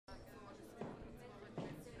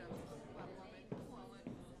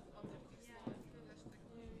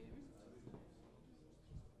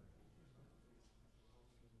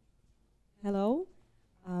Hello,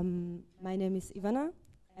 my name is Ivana,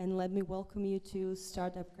 and let me welcome you to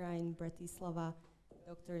Startup Grind Bratislava,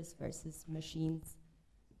 Doctors versus Machines.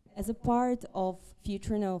 As a part of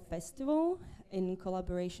Future Now Festival, in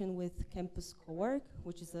collaboration with Campus Cowork,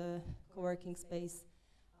 which is a co-working space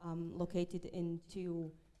located in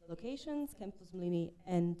 2 locations, Campus Mlini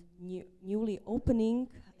and newly opening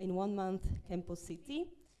in 1 month, Campus City,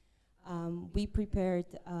 we prepared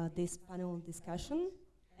this panel discussion.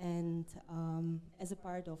 And as a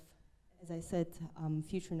part of, as I said,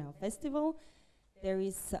 Future Now Festival, there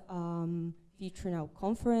is Future Now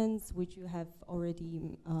Conference, which you have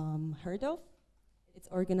already heard of. It's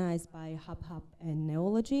organized by Hub and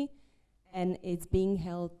Neology, and it's being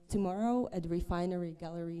held tomorrow at Refinery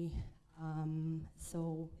Gallery.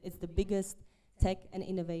 So it's the biggest tech and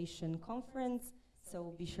innovation conference,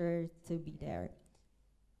 so be sure to be there.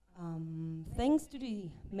 Thanks to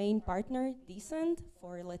the main partner, Decent,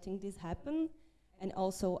 for letting this happen, and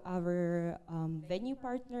also our venue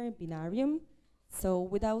partner, Binarium. So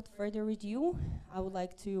without further ado, I would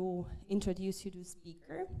like to introduce you to the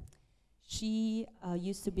speaker. She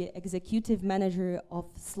used to be executive manager of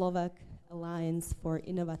Slovak Alliance for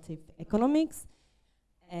Innovative Economics,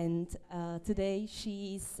 and today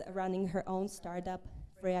she's running her own startup,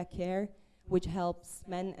 Freya Care, which helps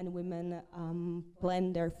men and women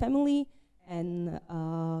plan their family and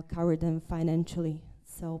cover them financially.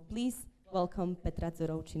 So please welcome Petra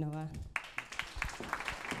Dzurovcinova.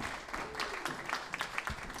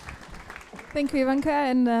 Thank you, Ivanka,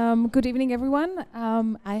 and good evening, everyone.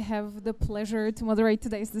 I have the pleasure to moderate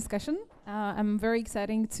today's discussion. I'm very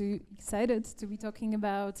excited to be talking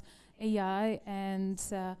about AI and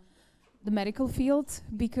the medical field,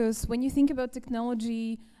 because when you think about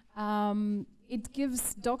technology, it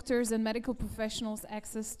gives doctors and medical professionals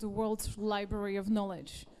access to the world's library of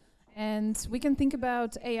knowledge. And we can think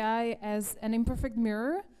about AI as an imperfect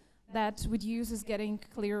mirror that with use is getting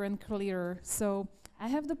clearer and clearer. So I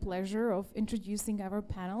have the pleasure of introducing our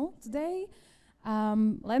panel today.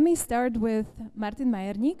 Let me start with Martin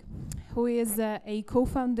Majernik, who is a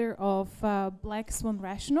co-founder of Black Swan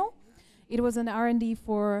Rational. It was an R&D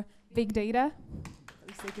for big data.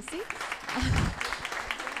 Take a seat.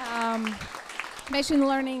 Machine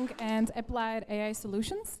learning and applied AI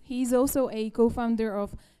solutions. He's also a co-founder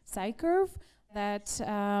of SciCurve, that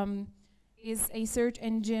is a search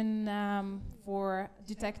engine for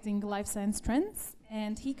detecting life science trends.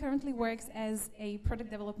 And he currently works as a product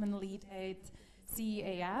development lead at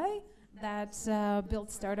CEAI that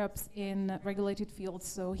builds startups in regulated fields.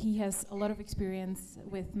 So he has a lot of experience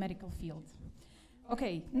with medical field.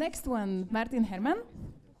 Okay, next one, Martin Herman.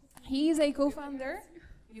 He is a co-founder.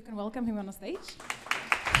 You can welcome him on the stage.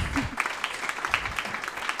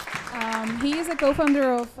 He is a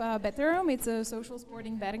co-founder of Petra. It's a social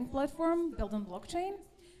sporting betting platform built on blockchain.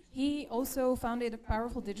 He also founded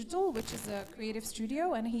Powerful Digital, which is a creative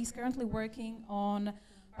studio, and he's currently working on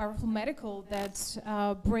Powerful Medical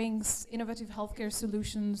that brings innovative healthcare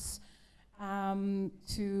solutions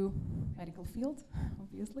to medical field,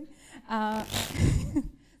 obviously.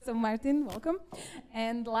 So Martin, welcome.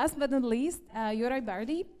 And last but not least, Juraj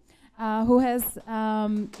Bardy, who has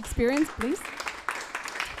experience, please,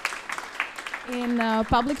 in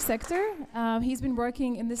public sector. He's been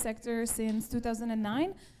working in this sector since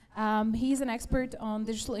 2009. He's an expert on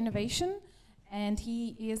digital innovation, and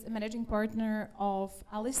he is a managing partner of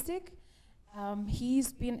Alistiq.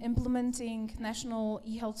 He's been implementing national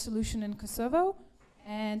e-health solution in Kosovo,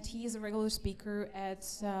 and he is a regular speaker at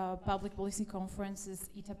public policy conferences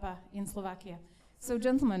ITAPA in Slovakia. So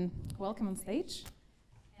gentlemen, welcome on stage.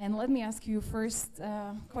 And let me ask you first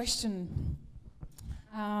question.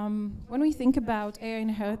 When we think about AI in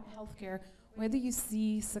healthcare, where do you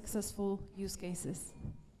see successful use cases?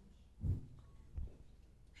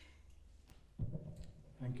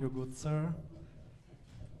 Thank you, good sir.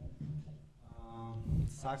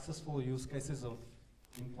 Successful use cases of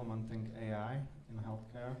implementing AI in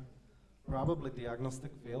healthcare. Probably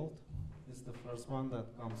diagnostic field is the first one that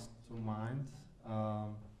comes to mind.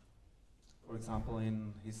 For example,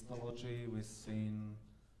 in histology, we've seen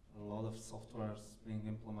a lot of softwares being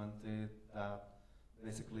implemented that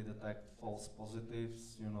basically detect false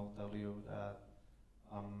positives, tell you that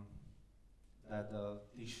that the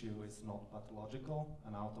tissue is not pathological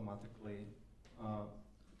and automatically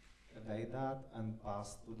evade that and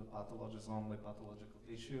pass to the pathologist only pathological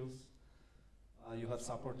tissues. You have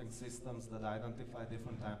supporting systems that identify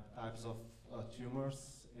different types of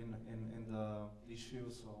tumors in the tissue,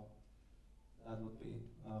 so that would be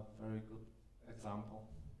a very good example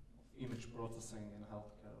of image processing in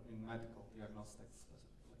healthcare, in medical diagnostics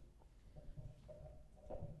specifically.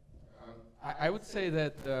 I would say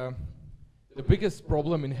that the biggest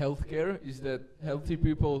problem in healthcare is that healthy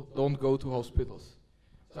people don't go to hospitals.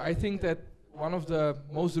 So I think that one of the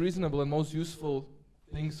most reasonable and most useful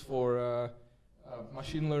things for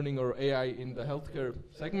machine learning or AI in the healthcare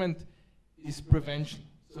segment is prevention.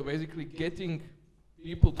 So basically getting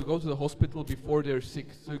people to go to the hospital before they're sick.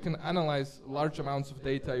 So you can analyze large amounts of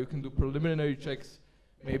data, you can do preliminary checks,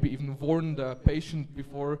 maybe even warn the patient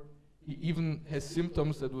before he even has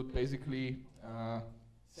symptoms that would basically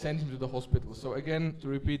send him to the hospital. So again, to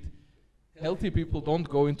repeat, healthy people don't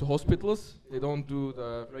go into hospitals, they don't do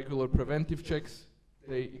the regular preventive checks,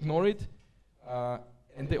 they ignore it,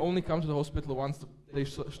 and they only come to the hospital once they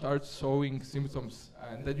start showing symptoms,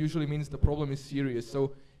 and that usually means the problem is serious.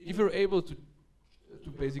 So if you're able to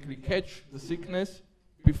basically catch the sickness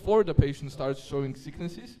before the patient starts showing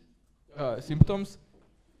symptoms,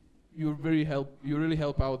 you really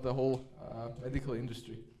help out the whole medical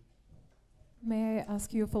industry. May I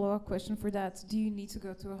ask you a follow-up question for that? Do you need to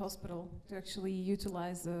go to a hospital to actually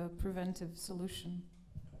utilize a preventive solution?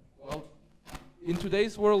 Well, in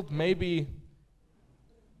today's world, maybe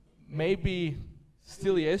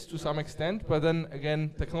still yes to some extent, but then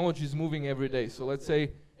again, technology is moving every day. So let's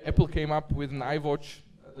say Apple came up with an iWatch,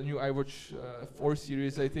 the new iWatch 4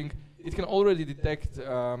 series, I think. It can already detect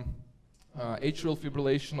atrial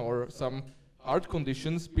fibrillation or some heart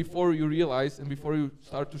conditions before you realize and before you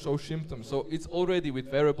start to show symptoms. So it's already with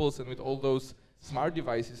wearables and with all those smart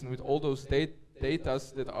devices and with all those data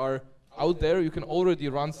that are out there, you can already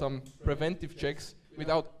run some preventive checks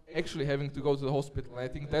without actually having to go to the hospital. And I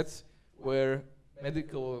think that's where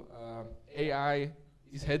medical AI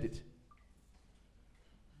is headed.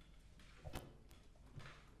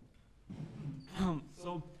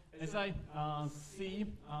 So as I see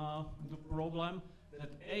the problem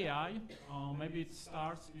that AI, maybe it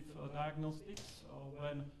starts with diagnostics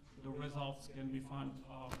when the results can be found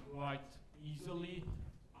quite easily,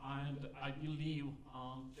 and I believe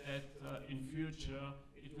that in future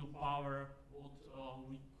it will power what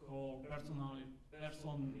we call personalized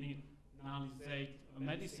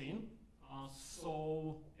medicine.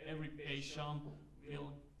 So every patient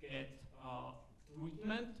will get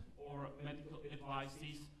treatment or medical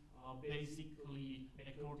advices basically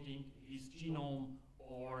according his genome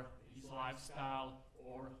or his lifestyle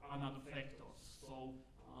or another factors. So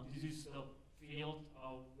this is the field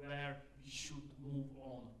where we should move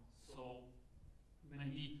on. So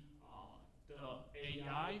maybe the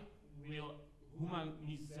AI will humanize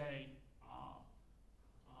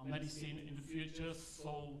medicine in the future,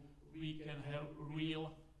 so we can have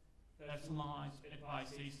real personalized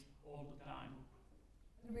advices all the time.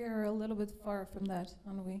 We are a little bit far from that,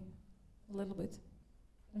 aren't we? A little bit,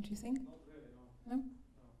 don't you think? Not really, no. No?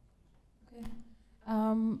 Okay.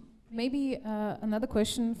 Maybe another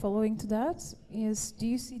question following to that is, do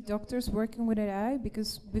you see doctors working with AI?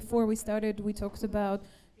 Because before we started, we talked about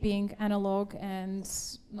being analog and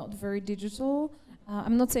not very digital.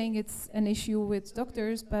 I'm not saying it's an issue with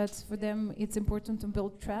doctors, but for them it's important to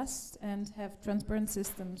build trust and have transparent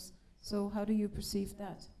systems. So how do you perceive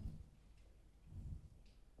that?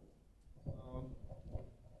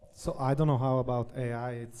 So I don't know how about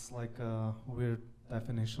AI. It's like a weird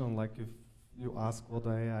definition. Like if you ask what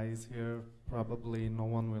AI is here, probably no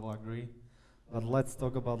one will agree. But let's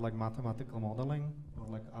talk about like mathematical modeling or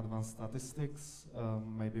like advanced statistics,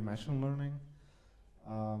 maybe machine learning.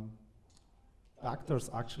 Doctors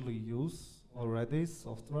actually use already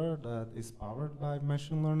software that is powered by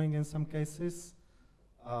machine learning in some cases.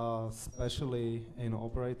 Especially in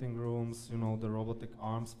operating rooms, you know, the robotic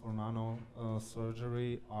arms for nano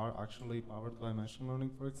surgery are actually powered by machine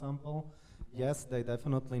learning, for example. Yes, they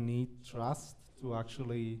definitely need trust to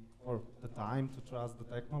actually, or the time to trust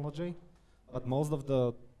the technology, but most of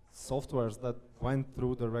the softwares that went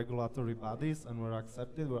through the regulatory bodies and were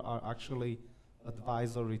accepted are actually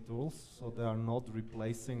advisory tools, so they are not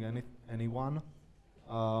replacing anyone.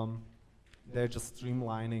 They're just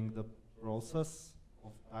streamlining the process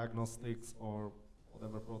of diagnostics or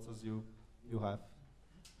whatever process you have.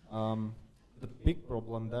 The big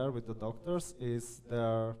problem there with the doctors is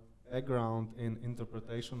their background in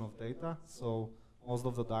interpretation of data. So most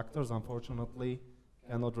of the doctors, unfortunately,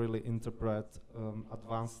 cannot really interpret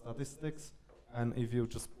advanced statistics. And if you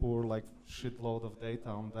just pour like shitload of data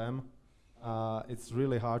on them, it's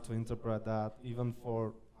really hard to interpret that, even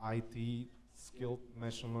for IT skilled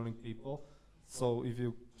machine learning people. So if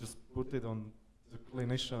you just put it on the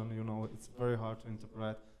clinician, you know, it's very hard to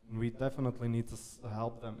interpret, and we definitely need to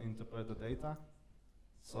help them interpret the data.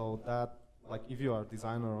 So that, like, if you are a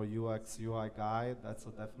designer or UX, UI guy, that's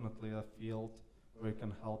definitely a field where you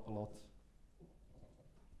can help a lot.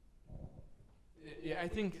 Yeah, I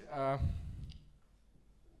think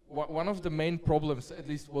one of the main problems, at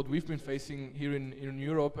least what we've been facing here in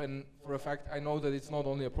Europe, and for a fact I know that it's not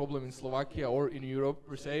only a problem in Slovakia or in Europe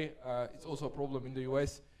per se, it's also a problem in the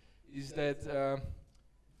US, is that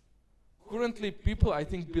currently people, I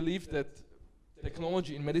think, believe that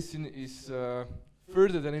technology in medicine is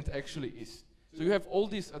further than it actually is. So you have all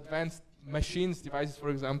these advanced machines, devices, for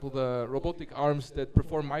example, the robotic arms that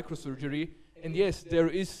perform microsurgery, and yes, there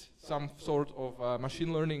is some sort of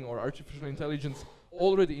machine learning or artificial intelligence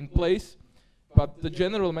already in place, but the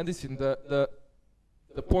general medicine, the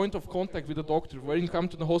point of contact with the doctor, when you come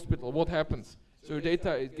to the hospital, what happens? So your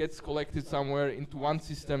data, it gets collected somewhere into one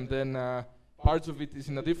system, then parts of it is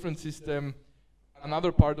in a different system,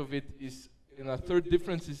 another part of it is in a third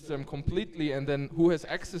different system completely, and then who has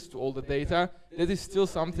access to all the data? That is still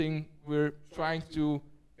something we're trying to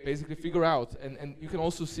basically figure out, and you can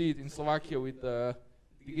also see it in Slovakia with the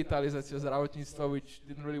digitalizacija zdravotníctva, which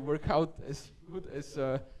didn't really work out as good as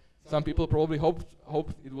some people probably hoped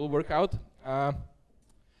it will work out.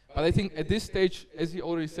 But I think at this stage, as he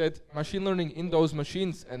already said, machine learning in those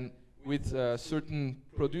machines and with certain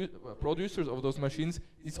producers of those machines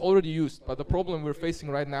is already used. But the problem we're facing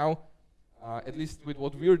right now, at least with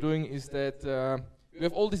what we're doing, is that we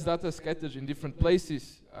have all this data scattered in different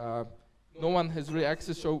places. No one has really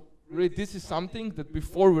access. So really this is something that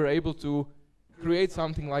before we're able to create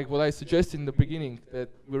something like what I suggested in the beginning, that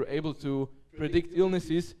we're able to predict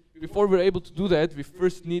illnesses, before we're able to do that, we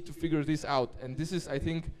first need to figure this out. And this is, I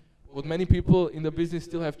think, what many people in the business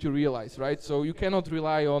still have to realize, right? So you cannot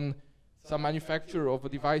rely on some manufacturer of a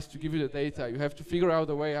device to give you the data. You have to figure out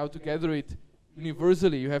a way how to gather it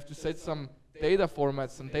universally. You have to set some data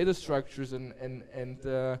formats, some data structures, and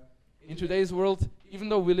in today's world, even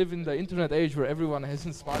though we live in the internet age where everyone has a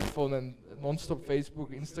smartphone and non-stop Facebook,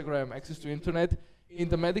 Instagram, access to internet, in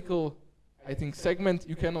the medical, I think, segment,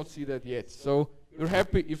 you cannot see that yet. So you're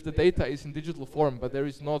happy if the data is in digital form, but there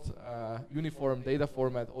is not a uniform data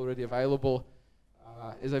format already available.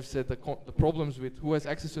 As I've said, the problems with who has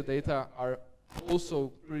access to data are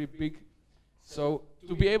also pretty big. So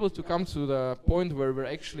to be able to come to the point where we're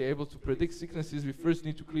actually able to predict sicknesses, we first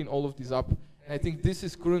need to clean all of these up. And I think this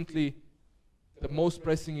is currently the most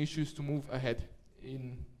pressing issues to move ahead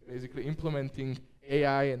in basically implementing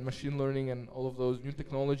AI and machine learning and all of those new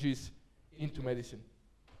technologies into medicine.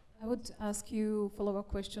 I would ask you a follow-up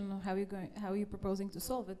question on how you're proposing to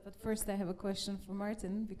solve it. But first I have a question for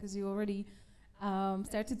Martin, because you already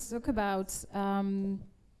started to talk about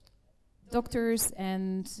doctors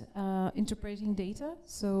and interpreting data.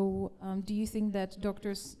 So do you think that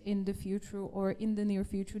doctors in the future or in the near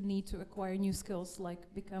future need to acquire new skills,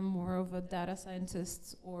 like become more of a data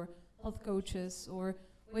scientists or health coaches, or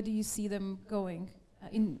where do you see them going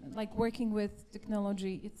in like working with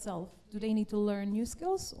technology itself? Do they need to learn new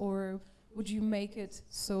skills, or would you make it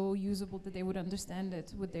so usable that they would understand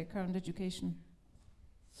it with their current education?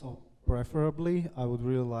 So preferably, I would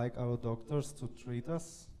really like our doctors to treat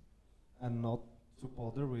us and not to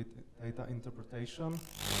bother with data interpretation.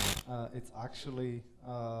 It's actually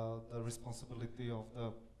the responsibility of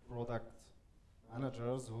the product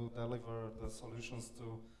managers who deliver the solutions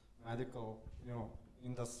to medical,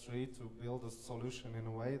 industry, to build a solution in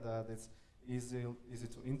a way that it's easy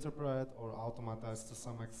to interpret or automatize to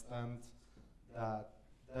some extent, that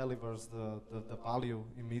delivers the value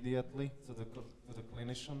immediately to the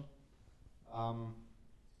clinician.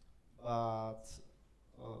 But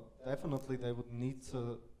definitely they would need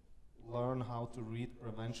to learn how to read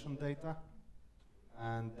prevention data,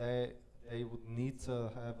 and they would need to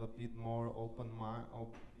have a bit more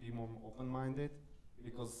be more open-minded,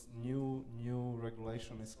 because new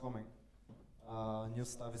regulation is coming. New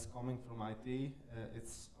stuff is coming from IT.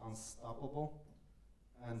 It's unstoppable,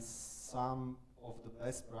 and some of the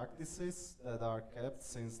best practices that are kept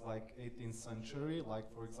since like 18th century, like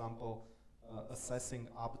for example, assessing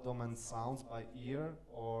abdomen sounds by ear,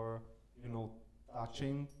 or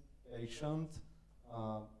touching patient,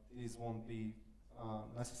 these won't be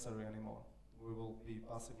necessary anymore. We will be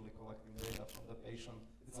passively collecting data from the patient.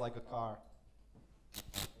 It's like a car.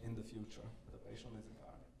 In the future, the patient is a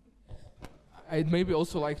car. I'd maybe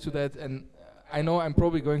also like to that, and I know I'm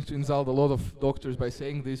probably going to insult a lot of doctors by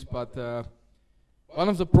saying this, but one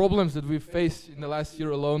of the problems that we've faced in the last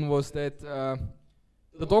year alone was that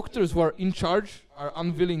the doctors who are in charge are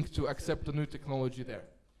unwilling to accept the new technology there.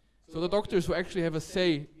 So the doctors who actually have a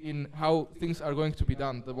say in how things are going to be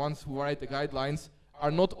done, the ones who write the guidelines,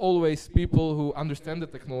 are not always people who understand the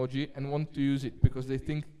technology and want to use it because they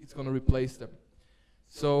think it's going to replace them.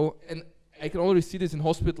 So, and I can already see this in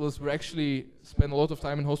hospitals. We actually spend a lot of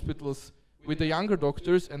time in hospitals with the younger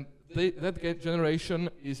doctors, and generation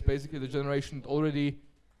is basically the generation that already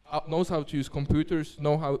knows how to use computers,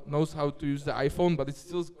 knows how to use the iPhone, but it's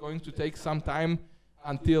still going to take some time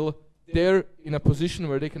until they're in a position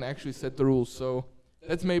where they can actually set the rules. So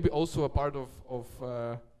that's maybe also a part of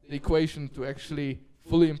the equation to actually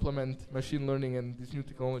fully implement machine learning and these new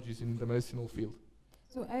technologies in the medicinal field.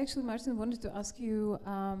 So I actually, Martin, wanted to ask you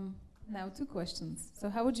now 2 questions. So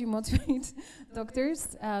how would you motivate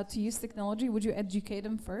doctors to use technology? Would you educate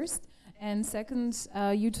them first? And second,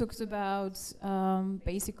 you talked about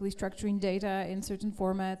basically structuring data in certain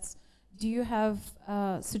formats. Do you have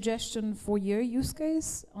a suggestion for your use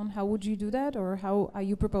case on how would you do that, or how are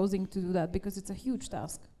you proposing to do that? Because it's a huge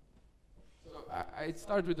task. So I'd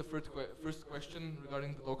start with the first question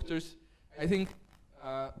regarding the doctors. I think,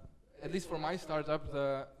 at least for my startup,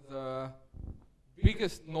 the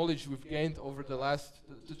biggest knowledge we've gained over the last,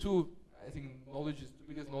 the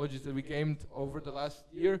biggest knowledges that we gained over the last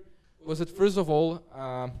year was that, first of all,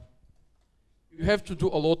 you have to do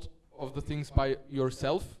a lot of the things by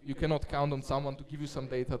yourself. You cannot count on someone to give you some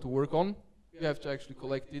data to work on. You have to actually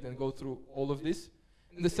collect it and go through all of this.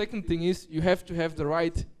 And the second thing is, you have to have the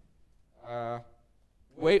right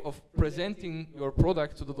way of presenting your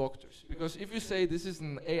product to the doctors. Because if you say this is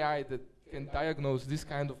an AI that can diagnose this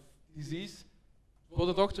kind of disease, what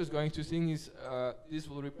the doctor is going to think is, this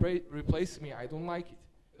will replace me, I don't like it.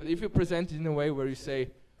 But if you present it in a way where you say,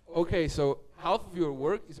 okay, so half of your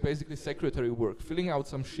work is basically secretary work, filling out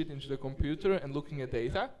some shit into the computer and looking at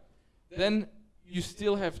data, then you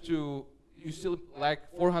still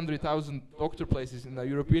lack 400,000 doctor places in the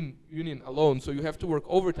European Union alone, so you have to work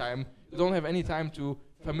overtime. You don't have any time to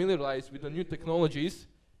familiarize with the new technologies,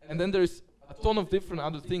 and then there's a ton of different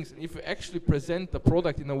other things. And if you actually present the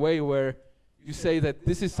product in a way where you say that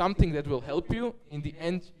this is something that will help you, in the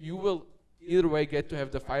end you will either way get to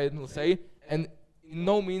have the final say, and in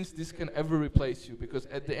no means this can ever replace you, because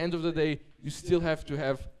at the end of the day you still have to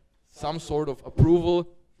have some sort of approval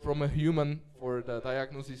from a human for the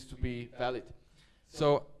diagnosis to be valid.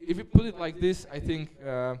 So if you put it like this, I think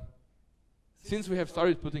since we have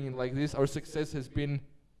started putting it like this, our success has been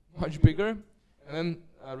much bigger. And then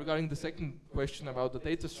regarding the second question about the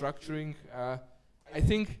data structuring, I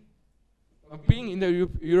think being in the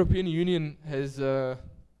European Union has a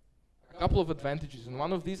couple of advantages, and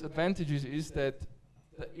one of these advantages is that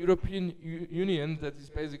the European Union, that is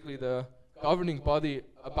basically the governing body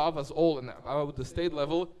above us all and above the state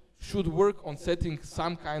level, should work on setting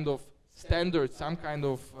some kind of standards, some kind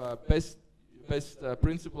of best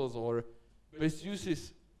principles or best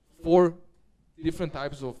uses for different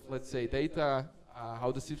types of, let's say, data,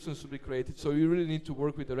 how the systems should be created. So you really need to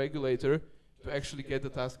work with the regulator to actually get the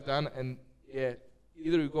task done. And yeah,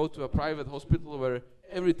 either you go to a private hospital where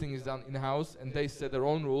everything is done in-house and they set their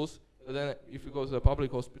own rules, but then if you go to a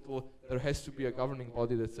public hospital, there has to be a governing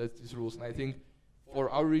body that sets these rules. And I think for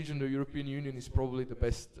our region, the European Union is probably the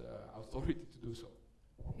best authority to do so.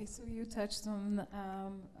 Okay, so you touched on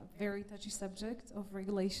a very touchy subject of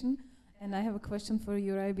regulation, and I have a question for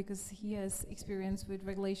Juraj, because he has experience with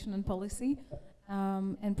regulation and policy,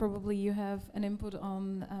 and probably you have an input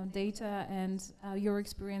on data and your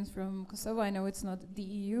experience from Kosovo. I know it's not the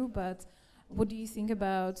EU, but what do you think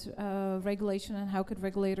about regulation, and how could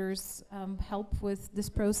regulators help with this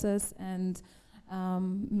process, and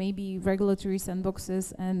maybe regulatory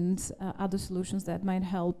sandboxes and other solutions that might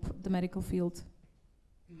help the medical field?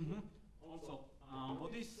 Also,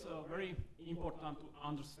 what is very important to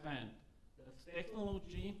understand, that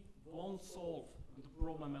technology won't solve the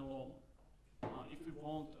problem alone. If we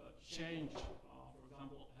want to change, for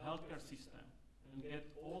example, healthcare system and get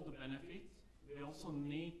all the benefits, we also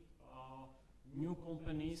need new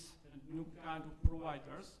companies and new kind of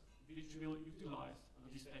providers which will utilize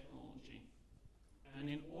this technology. And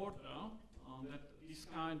in order that this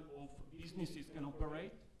kind of businesses can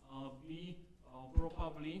operate, we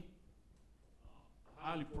probably,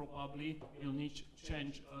 highly probably, will need to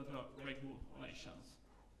change the regulations.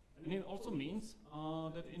 And it also means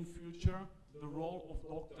that in future the role of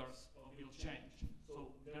doctors will change.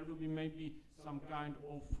 So there will be maybe some kind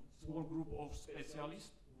of small group of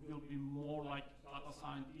specialists who will be more like data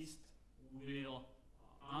scientists, who will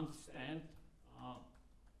understand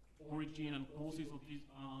origin and causes of these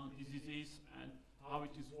diseases and how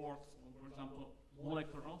it is works on, for example,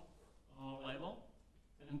 molecular level.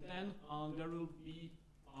 And then there will be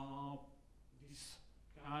this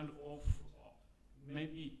kind of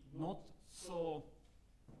maybe not so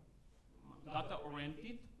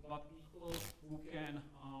data-oriented, but people who can,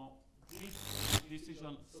 with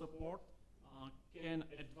decision support, can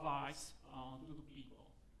advise to the people.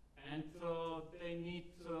 And they need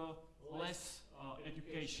less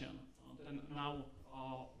education education than now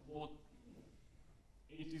what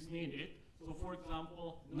it is needed. So for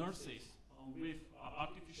example, nurses with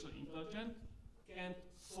artificial intelligence can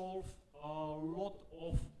solve a lot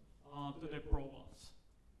of today problems.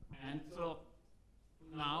 And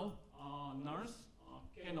now nurse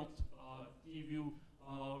cannot give you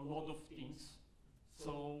a lot of things.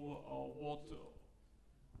 So what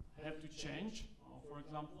have to change, for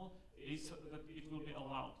example, is that it will be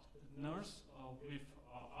allowed. Nurse with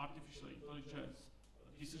artificial intelligence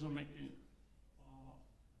decision-making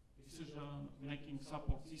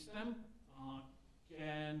support system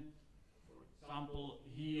can, for example,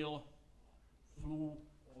 heal flu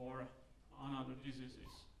or another diseases.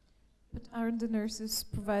 But aren't the nurses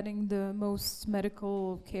providing the most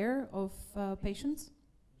medical care of patients?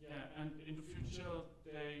 Yeah, and in the future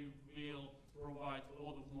they will provide a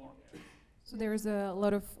lot of more care. So there is a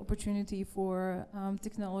lot of opportunity for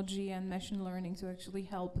technology and machine learning to actually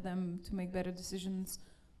help them to make better decisions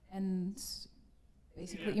and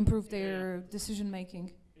basically improve their decision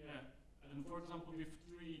making. Yeah, and for example, with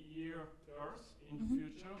 3-year course in the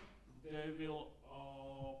future, they will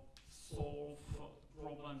solve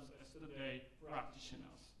problems as today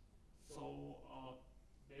practitioners. So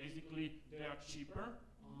basically, they are cheaper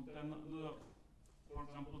than for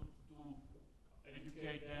example, to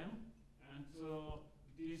educate them, and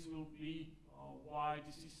this will be why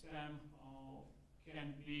the system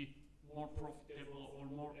can be more profitable or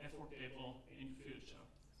more affordable in future.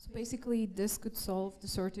 So basically, this could solve the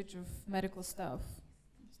shortage of medical staff.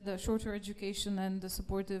 The shorter education and the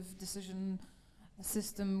supportive decision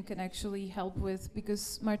system can actually help with,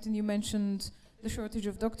 because Martin, you mentioned the shortage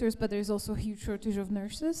of doctors, but there's also a huge shortage of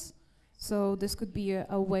nurses. So this could be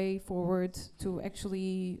a way forward to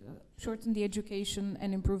actually shorten the education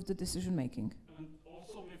and improve the decision making. And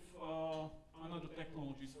also with another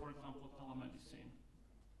technologies, for example, telemedicine.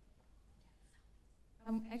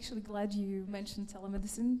 I'm actually glad you mentioned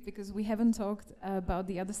telemedicine, because we haven't talked about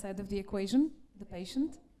the other side of the equation, the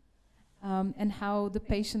patient, and how the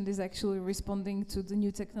patient is actually responding to the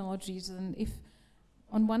new technologies. And if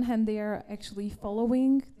on one hand they are actually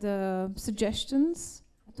following the suggestions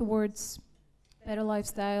towards better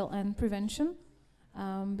lifestyle and prevention,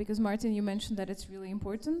 because Martin, you mentioned that it's really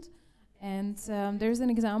important. And there's an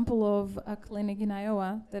example of a clinic in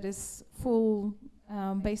Iowa that is full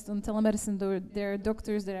based on telemedicine. There are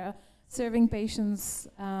doctors that are serving patients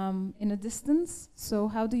in a distance. So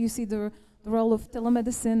how do you see the role of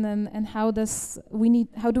telemedicine, and how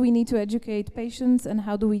do we need to educate patients, and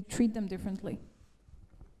how do we treat them differently?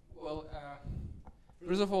 Well,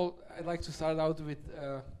 first of all, I'd like to start out with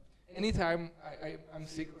anytime I'm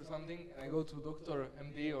sick or something, and I go to doctor,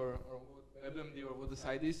 MD or WebMD or what the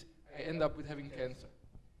site is, I end up with having cancer.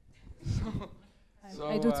 So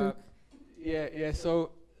I do too. Yeah.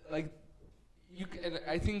 So like,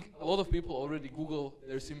 I think a lot of people already Google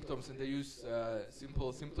their symptoms, and they use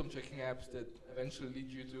simple symptom checking apps that eventually lead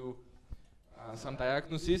you to some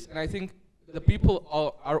diagnosis. And I think the people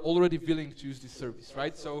are already willing to use this service,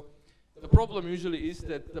 right? So the problem usually is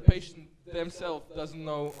that the patient themselves doesn't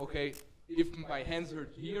know, okay, if my hands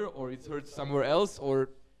hurt here or it hurts somewhere else, or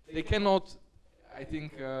they cannot, I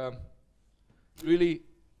think, really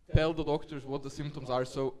tell the doctors what the symptoms are.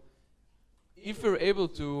 So if we're able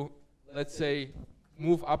to, let's say,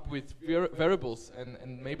 move up with wearables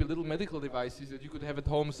and maybe little medical devices that you could have at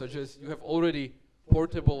home, such as you have already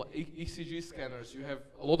portable ECG scanners, you have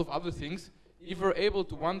a lot of other things. If we're able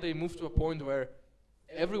to one day move to a point where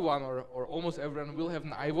everyone or almost everyone will have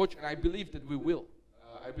an iWatch, and I believe that we will.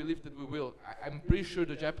 I'm pretty sure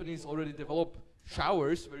the Japanese already develop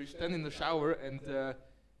showers where you stand in the shower and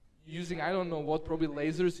using, I don't know what, probably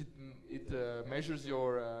lasers, it measures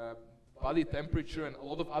your body temperature and a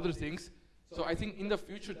lot of other things. So I think in the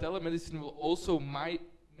future telemedicine will also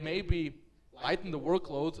maybe lighten the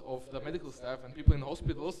workload of the medical staff and people in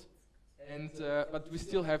hospitals, and but we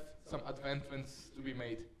still have some advancements to be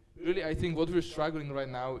made. Really, I think what we're struggling right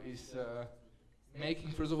now is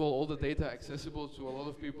making, first of all the data accessible to a lot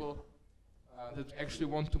of people that actually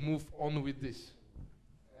want to move on with this.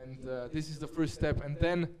 And this is the first step. And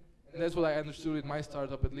then, and that's what I understood with my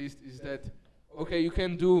startup at least, is that, okay, you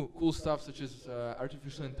can do cool stuff such as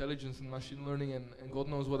artificial intelligence and machine learning and God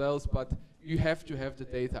knows what else, but you have to have the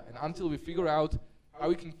data. And until we figure out how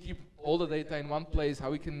we can keep all the data in one place,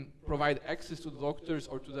 how we can provide access to the doctors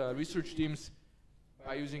or to the research teams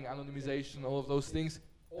by using anonymization, all of those things,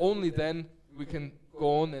 only then we can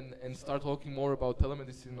go on and start talking more about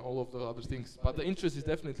telemedicine and all of the other things. But the interest is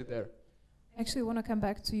definitely there. Actually, I want to come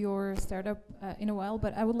back to your startup in a while,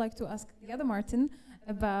 but I would like to ask the other Martin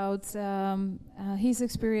about his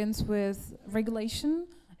experience with regulation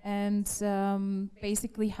and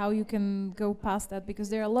basically how you can go past that, because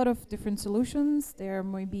there are a lot of different solutions. There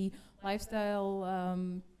may be lifestyle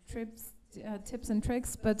tips and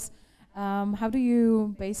tricks, but how do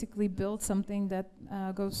you basically build something that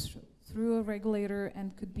goes through a regulator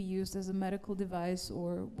and could be used as a medical device,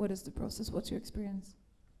 or what is the process? What's your experience?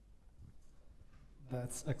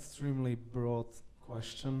 That's extremely broad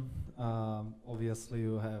question. Obviously,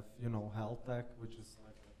 you have health tech, which is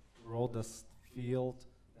like the broadest field.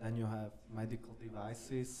 Then you have medical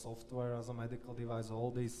devices, software as a medical device.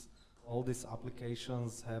 All these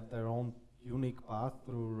applications have their own unique path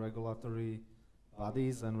through regulatory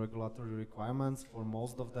bodies and regulatory requirements. For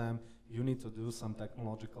most of them, you need to do some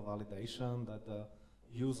technological validation that the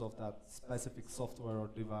use of that specific software or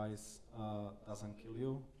device doesn't kill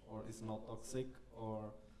you or is not toxic,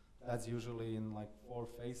 or that's usually in like 4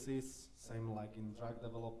 phases, same like in drug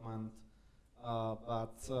development.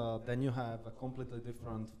 But then you have a completely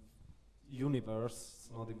different universe, it's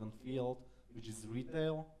not even field, which is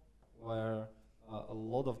retail, where a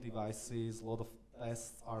lot of devices, a lot of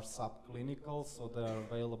tests are subclinical, so they're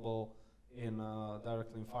available in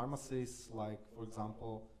directly in pharmacies, like for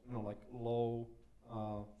example, like low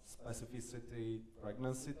specificity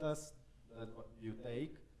pregnancy test that you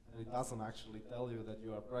take, and it doesn't actually tell you that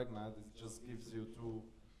you are pregnant. It just gives you two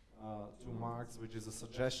marks, which is a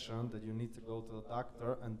suggestion that you need to go to the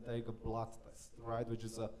doctor and take a blood test, right? Which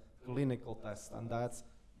is a clinical test, and that's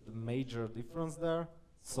the major difference there.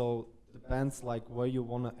 So depends like where you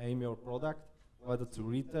want to aim your product, whether to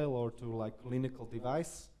retail or to like clinical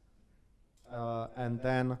device. And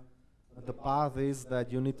then the path is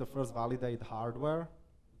that you need to first validate hardware,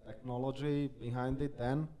 technology behind it.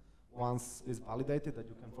 Then once it's validated that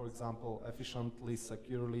you can, for example, efficiently,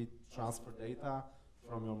 securely transfer data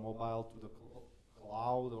from your mobile to the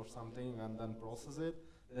cloud or something and then process it,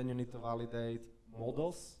 then you need to validate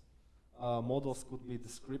models. Models could be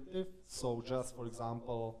descriptive, so just, for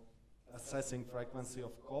example, assessing frequency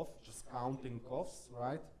of cough, just counting coughs,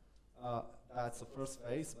 right? That's the first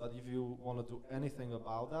phase, but if you want to do anything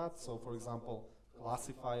about that, so for example,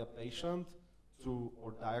 classify a patient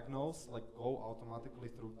or diagnose, like go automatically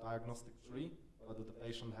through diagnostic tree, whether the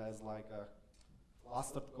patient has like a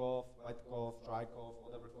clustered cough, wet cough, dry cough,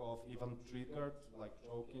 whatever cough, even triggered, like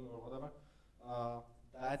choking or whatever,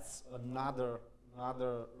 that's another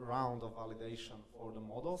round of validation for the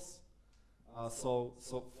models. So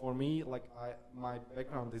for me, like my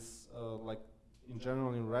background is like in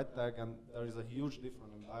general in red tech, and there is a huge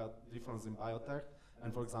difference in biotech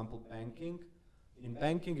and, for example, banking. In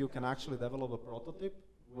banking, you can actually develop a prototype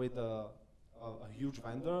with a huge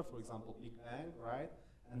vendor, for example, Big Bang, right?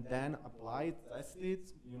 And then apply it, test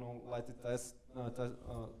it,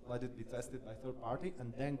 let it be tested by third party,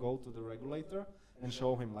 and then go to the regulator and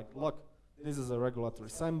show him, like, look, this is a regulatory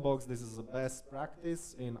sandbox, this is the best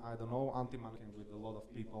practice in, I don't know, anti-money with a lot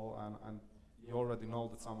of people, and you already know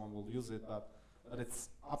that someone will use it, but it's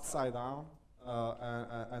upside down,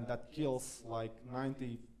 and that kills like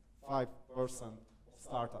 95% of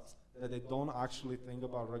startups, that they don't actually think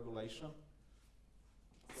about regulation.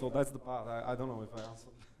 So that's the part. I don't know if I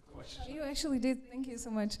answered the question. You actually did. Thank you so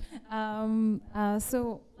much.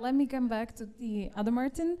 So let me come back to the other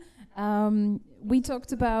Martin. We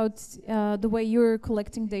talked about the way you're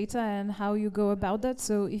collecting data and how you go about that.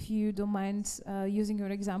 So if you don't mind using your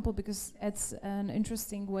example, because it's an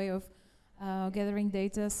interesting way of gathering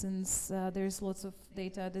data, since there's lots of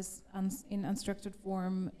data in unstructured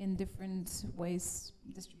form in different ways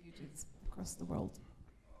distributed across the world.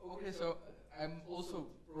 Okay, so I'm also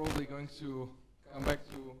probably going to come back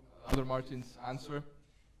to other Martin's answer,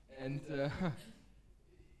 and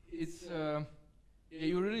it's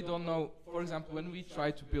you really don't know. For example, when we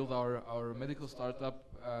try to build our medical startup,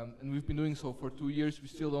 and we've been doing so for 2 years, we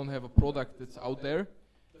still don't have a product that's out there.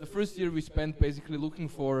 The first year we spent basically looking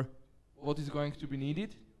for what is going to be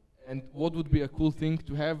needed and what would be a cool thing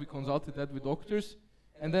to have. We consulted that with doctors,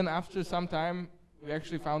 and then after some time we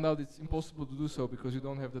actually found out it's impossible to do so because you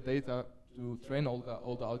don't have the data to train all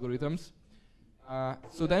the algorithms.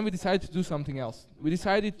 So then we decided to do something else. We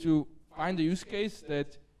decided to find a use case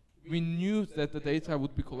that we knew that the data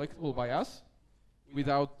would be collectible by us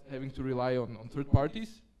without having to rely on third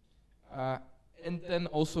parties, and then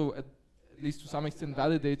also at least to some extent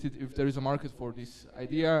validated if there is a market for this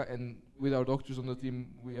idea, and with our doctors on the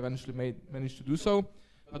team we eventually managed to do so.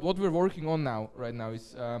 But what we're working on right now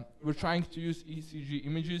is we're trying to use ECG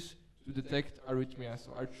images to detect arrhythmia,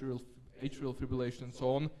 so atrial fibrillation and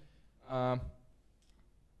so on.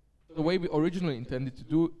 the way we originally intended to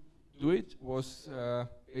do it was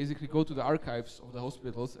basically go to the archives of the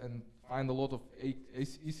hospitals and find a lot of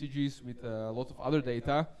ECGs with a lot of other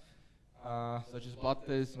data, such as blood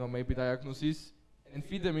tests, maybe diagnoses, and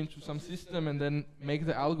feed them into some system and then make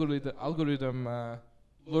the algorithm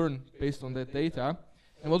learn based on that data.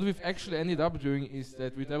 And what we've actually ended up doing is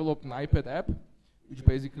that we developed an iPad app, which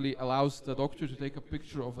basically allows the doctor to take a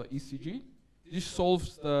picture of the ECG. This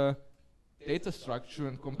solves the data structure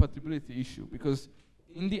and compatibility issue, because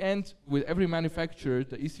in the end, with every manufacturer,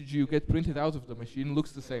 the ECG you get printed out of the machine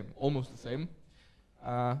looks the same, almost the same.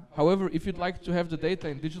 However, if you'd like to have the data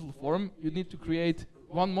in digital form, you need to create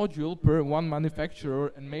one module per one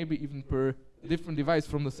manufacturer and maybe even per different device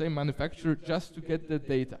from the same manufacturer just to get the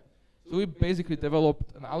data. So we basically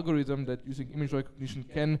developed an algorithm that, using image recognition,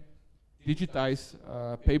 can digitize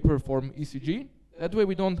paper form ECG. That way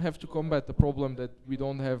we don't have to combat the problem that we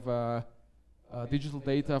don't have digital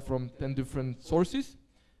data from 10 different sources.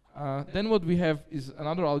 Then what we have is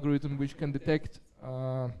another algorithm which can detect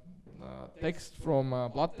text from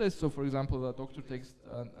blood tests. So for example, the doctor takes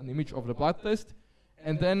an image of the blood test,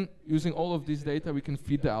 and then using all of this data we can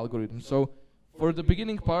feed the algorithm. So for the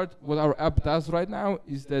beginning part, what our app does right now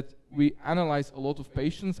is that we analyze a lot of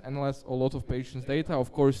patients, data,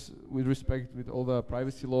 of course with respect with all the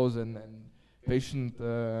privacy laws and patient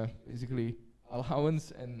basically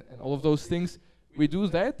allowance and all of those things. We do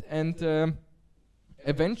that, and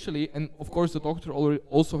eventually, and of course the doctor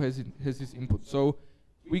also has his input. So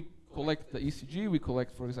we collect the ECG, we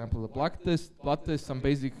collect, for example, the blood test, some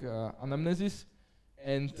basic anamnesis,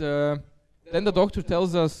 and then the doctor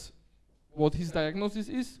tells us what his diagnosis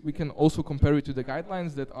is. We can also compare it to the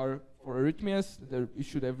guidelines that are for arrhythmias. They're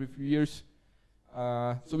issued every few years.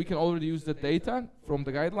 So we can already use the data from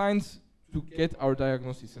the guidelines to get our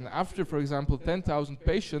diagnosis. And after, for example, 10,000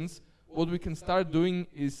 patients, what we can start doing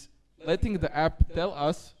is letting the app tell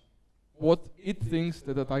us what it thinks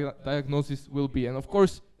that the diagnosis will be. And of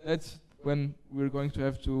course, that's when we're going to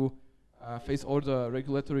have to face all the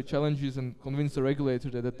regulatory challenges and convince the regulator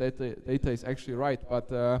that the data is actually right. But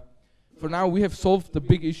for now, we have solved the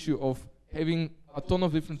big issue of having a ton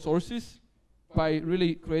of different sources by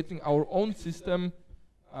really creating our own system,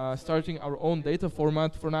 starting our own data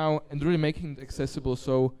format for now, and really making it accessible.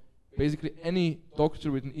 So basically any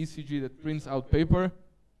doctor with an ECG that prints out paper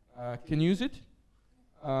can use it.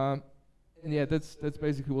 And yeah, that's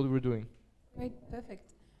basically what we're doing. Great,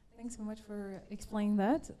 perfect. Thanks so much for explaining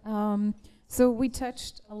that. So we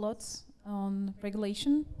touched a lot on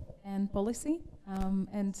regulation and policy.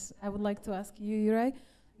 And I would like to ask you, Juraj,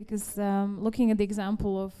 because looking at the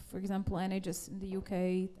example of, for example, NHS in the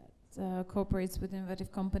UK that cooperates with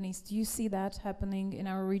innovative companies, do you see that happening in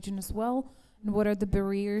our region as well? And what are the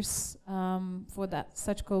barriers for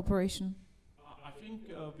such cooperation? I think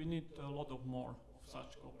we need a lot of more of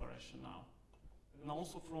such cooperation now. And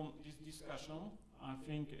also from this discussion, I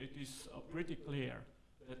think it is pretty clear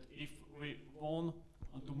that if we want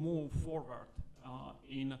to move forward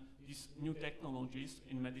in these new technologies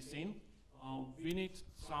in medicine, we need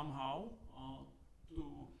somehow to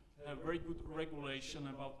have very good regulation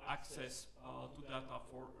about access to data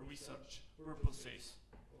for research purposes,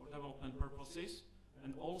 for development purposes,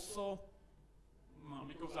 and also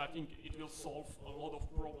because I think it will solve a lot of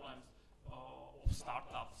problems of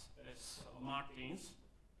startups as Martin's.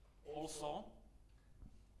 Also,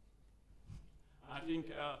 I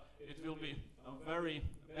think it will be very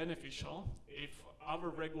beneficial if our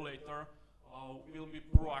regulator will be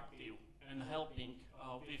proactive and helping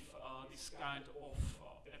with this kind of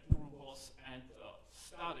approvals and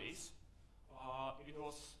studies. It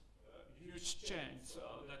was a huge change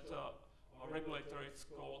that a regulator, it's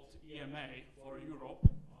called EMA for Europe,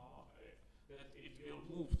 that it will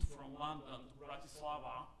move from London to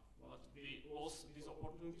Bratislava, but we lost this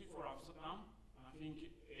opportunity for Amsterdam. I think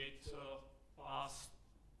it past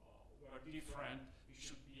were different. We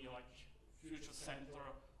should be like future center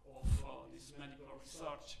of this medical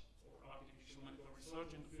research or artificial medical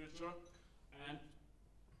research in the future. And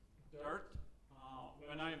third,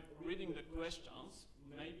 when I'm reading the questions,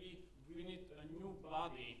 maybe we need a new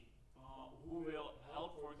body who will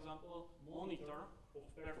help, for example, monitor of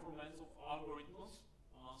performance of algorithms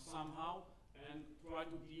somehow and try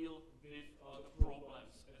to deal with the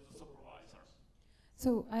problems as a supervisor.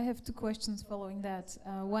 So I have two questions following that.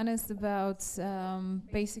 One is about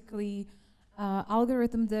basically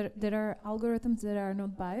algorithms that are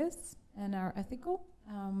not biased and are ethical.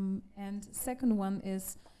 And second one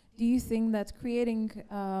is, do you think that creating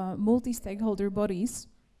multi-stakeholder bodies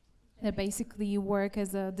that basically work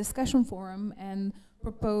as a discussion forum and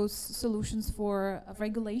propose solutions for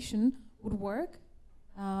regulation would work?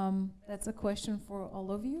 That's a question for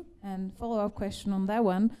all of you. And follow-up question on that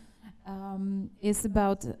one is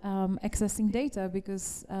about accessing data,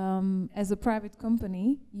 because as a private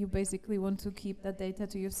company, you basically want to keep that data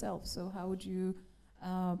to yourself. So how would you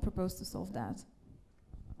propose to solve that?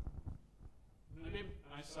 Maybe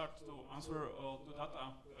I start to answer the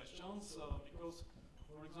data questions because,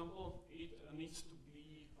 for example, it needs to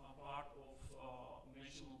be a part of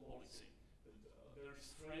national policy. There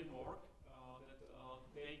is framework that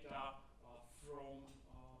data from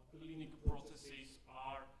clinical processes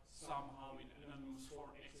are somehow anonymous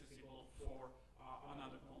or accessible for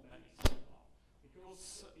another companies.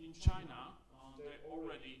 Because in China, they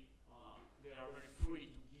are very free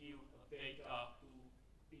to give data to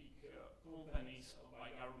big companies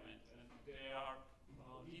by government, and they are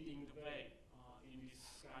leading the way in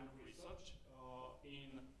this kind of research.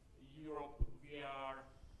 In Europe, we are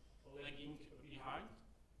lagging behind,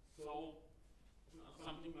 so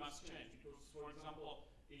something must change. Because, for example,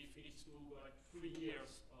 if it's to like 3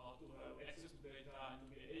 years to have access to data and to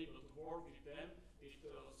be able to work with them, it's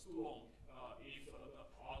too long. If the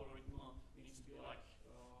algorithm needs to be like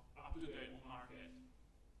up to date on market.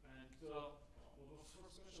 And what was the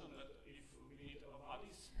first question? That if we need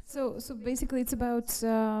bodies? So basically it's about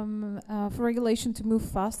for regulation to move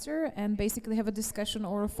faster and basically have a discussion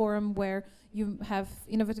or a forum where you have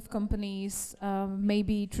innovative companies,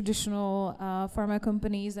 maybe traditional pharma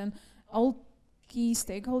companies, and all key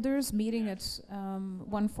stakeholders meeting at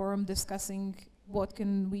one forum discussing what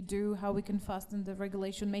can we do, how we can fasten the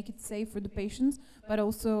regulation, make it safe for the patients, but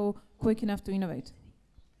also quick enough to innovate.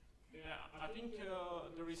 Yeah, I think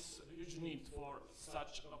there is a huge need for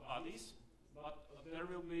such bodies, but there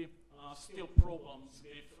will be still problems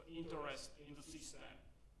with interest in the system.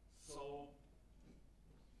 So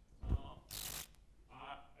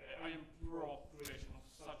I am pro creation of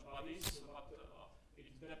such bodies, but it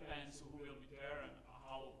depends who will be there and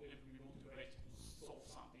how they will be motivated to solve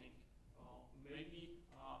something. Maybe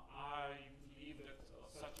I believe that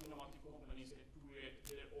such innovative companies they create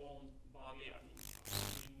their own body. I mean,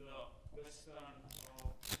 in the Western,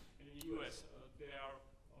 in the US, there are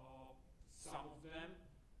some of them,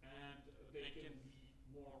 and they can be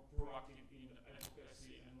more proactive in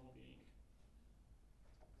advocacy and lobbying.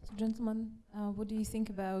 So, gentlemen, what do you think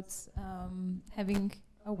about having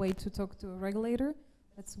a way to talk to a regulator?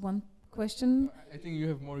 That's one question. I think you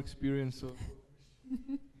have more experience, so.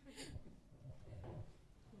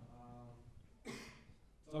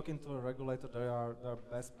 Talking to a regulator, there are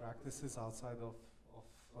best practices outside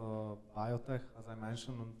of biotech, as I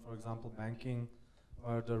mentioned, and for example, banking,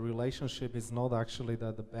 where the relationship is not actually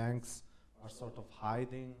that the banks are sort of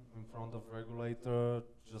hiding in front of regulator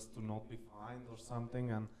just to not be fined or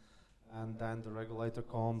something, and then the regulator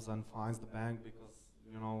comes and fines the bank because,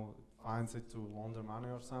 you know, it fines it to launder money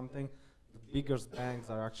or something. The biggest banks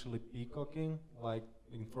are actually peacocking, like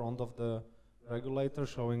in front of the regulator,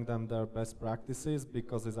 showing them their best practices,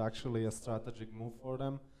 because it's actually a strategic move for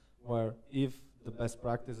them, where if the best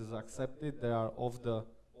practice is accepted, they are off the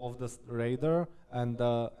radar, and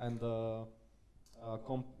the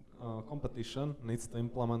competition needs to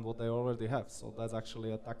implement what they already have. So that's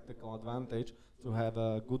actually a tactical advantage to have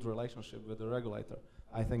a good relationship with the regulator.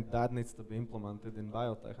 I think that needs to be implemented in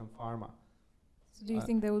biotech and pharma. So do you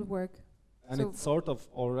think that would work? And so it's sort of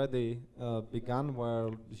already begun, where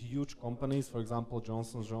huge companies, for example,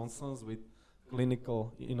 Johnson & Johnson's with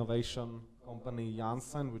clinical innovation company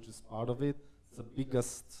Janssen, which is part of it. It's the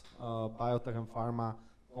biggest biotech and pharma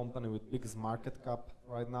company with biggest market cap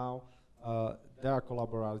right now. They are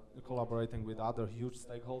collaborating with other huge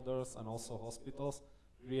stakeholders and also hospitals,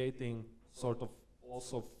 creating sort of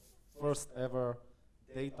also first ever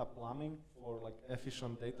data plumbing for like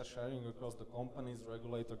efficient data sharing across the companies,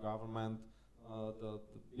 regulator, government, the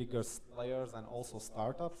biggest players, and also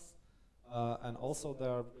startups. And also they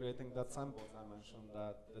are creating that sandbox I mentioned,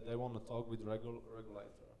 that they want to talk with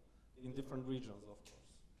regulator in different regions, of course.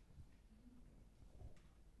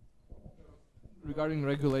 Regarding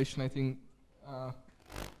regulation, I think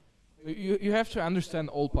you have to understand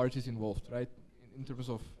all parties involved, right, in terms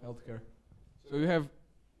of healthcare. So you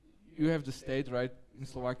have the state, right? In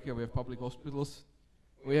Slovakia, we have public hospitals.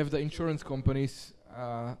 We have the insurance companies.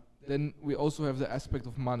 Then we also have the aspect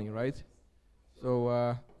of money, right?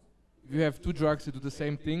 So if you have two drugs that do the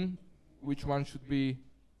same thing, which one should be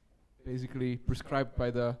basically prescribed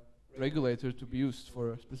by the regulator to be used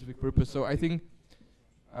for a specific purpose? So I think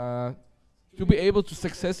to be able to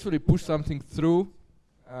successfully push something through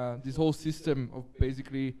this whole system of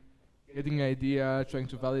basically getting an idea, trying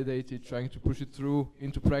to validate it, trying to push it through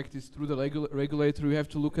into practice through the regulator, you have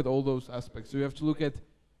to look at all those aspects. So you have to look at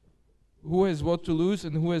who has what to lose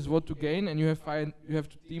and who has what to gain, and you have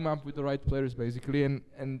to team up with the right players basically,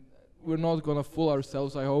 and we're not gonna fool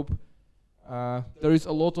ourselves, I hope. There is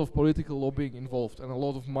a lot of political lobbying involved and a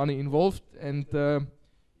lot of money involved, and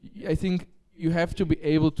I think you have to be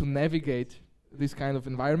able to navigate this kind of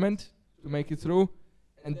environment to make it through,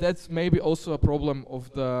 and that's maybe also a problem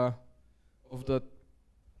of the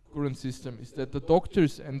current system, is that the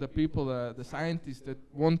doctors and the people, the scientists that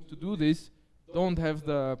want to do this don't have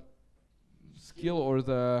the skill or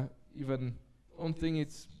the even don't think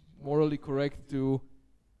it's morally correct to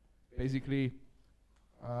basically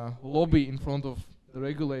lobby in front of the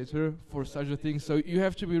regulator for such a thing. So you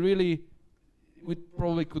have to be really, we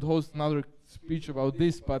probably could host another speech about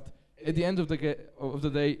this, but at the end of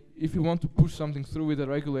the day, if you want to push something through with the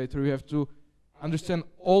regulator, you have to understand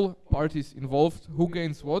all parties involved, who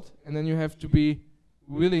gains what, and then you have to be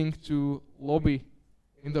willing to lobby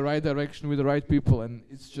in the right direction with the right people, and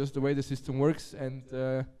it's just the way the system works, and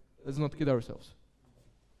let's not kid ourselves.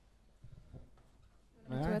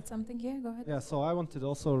 Want to add something? Yeah, go ahead. Yeah, so I wanted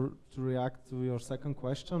also to react to your second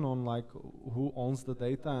question on like who owns the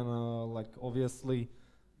data, and like obviously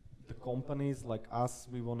the companies like us,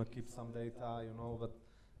 we want to keep some data, you know, but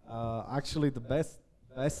actually the best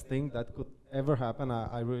thing that could ever happen,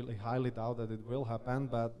 I really highly doubt that it will happen,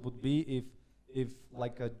 but would be if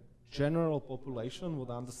like a general population would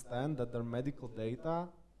understand that their medical data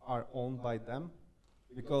are owned by them,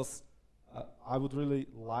 because I would really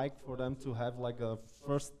like for them to have like a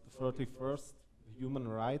 31st human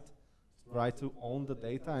right to own the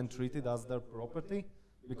data and treat it as their property,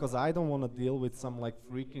 because I don't want to deal with some like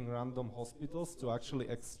freaking random hospitals to actually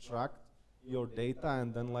extract your data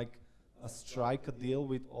and then like strike a deal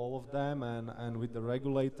with all of them and with the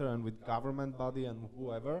regulator and with government body and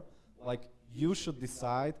whoever. Like, you should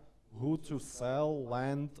decide who to sell,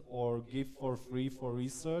 lend, or give for free for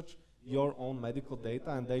research your own medical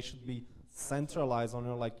data, and they should be centralized on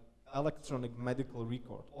your like electronic medical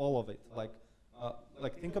record, all of it. Like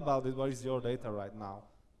think about it, where is your data right now?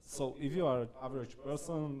 So if you are an average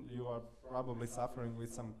person, you are probably suffering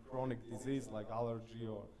with some chronic disease like allergy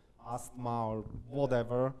or asthma or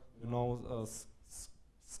whatever, you know,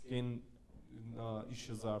 skin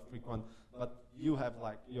issues are frequent, but you have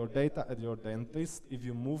like your data at your dentist. If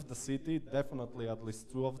you move the city, definitely at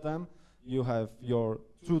least 2 of them. You have your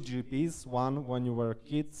 2 GPs, one when you were a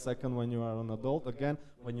kid, second when you are an adult. Again,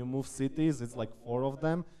 when you move cities, it's like 4 of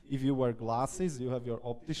them. If you wear glasses, you have your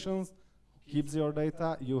opticians, keeps your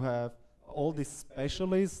data. You have all these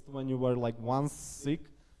specialists. When you were like once sick,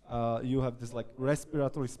 you have this like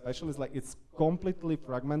respiratory specialist. Like, it's completely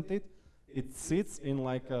fragmented. It sits in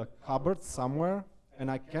like a cupboard somewhere,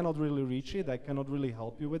 and I cannot really reach it. I cannot really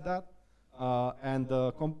help you with that. And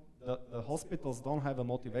the hospitals don't have a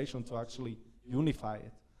motivation to actually unify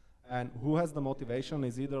it. And who has the motivation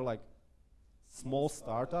is either like small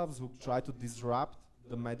startups who try to disrupt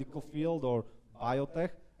the medical field or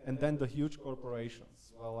biotech, and then the huge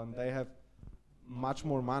corporations. Well, and they have much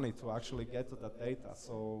more money to actually get to that data.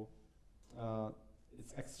 So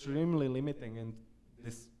it's extremely limiting in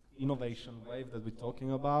this innovation wave that we're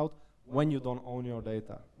talking about when you don't own your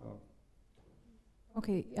data.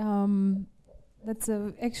 Okay, that's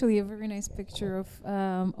actually a very nice picture of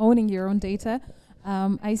owning your own data.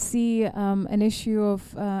 I see an issue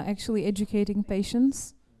of actually educating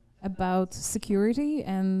patients about security,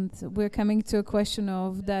 and we're coming to a question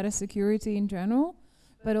of data security in general.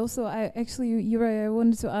 But also, Juraj, I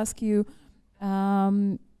wanted to ask you,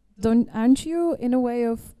 aren't you in a way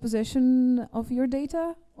of possession of your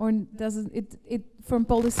data, or doesn't it from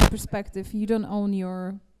policy perspective, you don't own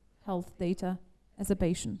your health data as a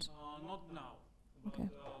patient? Not now. Okay.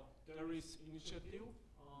 But there is initiative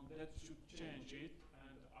that should change it,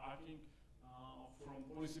 and I think from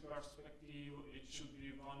policy perspective, it should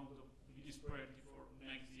be one of the biggest priority for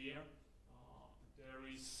next year. There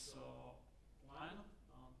is a plan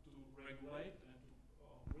to regulate and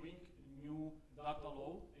to bring new data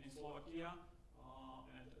law in Slovakia,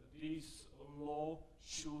 and this law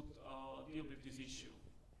should deal with this issue.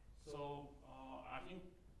 So I think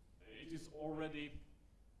it is already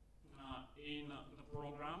in the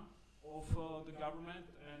program of the government,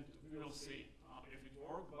 and we will see if it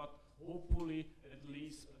works, but hopefully at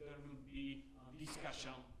least there will be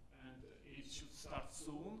discussion, and it should start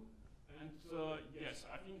soon. And yes,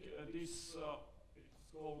 I think this it's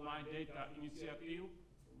called My Data Initiative,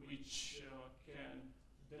 which can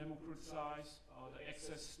democratize the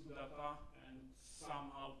access to data and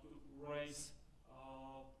somehow to raise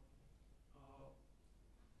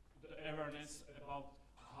the awareness about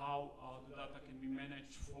how the data can be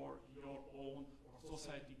managed for your own or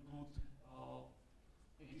society good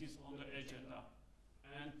it is on the agenda.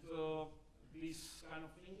 And this kind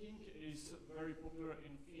of thinking is very popular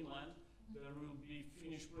in Finland. There will be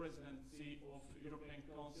Finnish presidency of European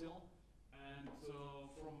Council, and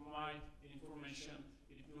from my information,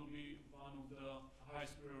 it will be one of the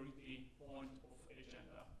highest priority point of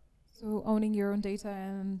agenda. So owning your own data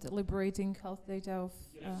and liberating health data of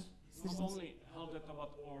Yes, citizens. not only health data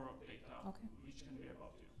but oral data, Okay. which can be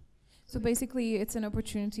about you. So basically, it's an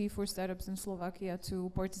opportunity for startups in Slovakia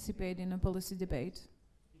to participate in a policy debate.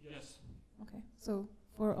 Yes. Okay, so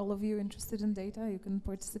for all of you interested in data, you can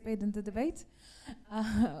participate in the debate.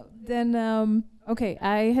 Okay,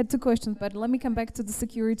 I had two questions, but let me come back to the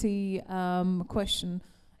security question.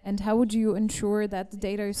 And how would you ensure that the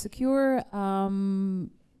data is secure,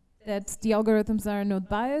 that the algorithms are not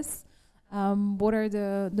biased? What are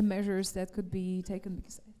the measures that could be taken?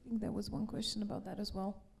 Because I think there was one question about that as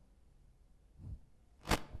well.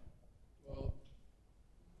 Well,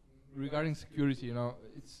 regarding security, you know,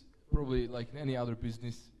 it's probably like in any other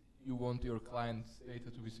business, you want your client's data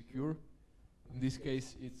to be secure. In this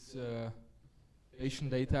case, it's patient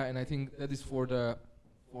data, and I think that is for the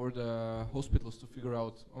hospitals to figure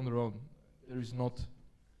out on their own. There is not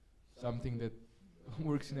something that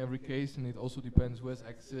works in every case, and it also depends who has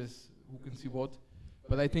access, who can see what.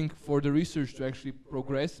 But I think for the research to actually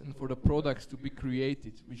progress and for the products to be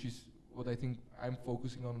created, which is what I think I'm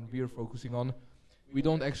focusing on and we are focusing on, we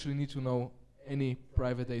don't actually need to know any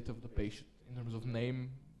private data of the patient in terms of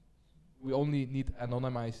name. We only need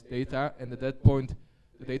anonymized data, and at that point,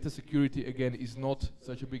 the data security again is not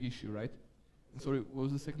such a big issue, right? And sorry, what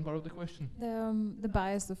was the second part of the question? The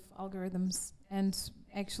bias of algorithms and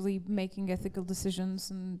actually making ethical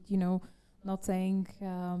decisions, and not saying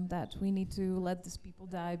that we need to let these people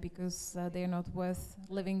die because they are not worth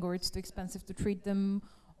living, or it's too expensive to treat them,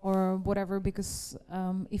 or whatever. Because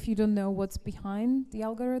if you don't know what's behind the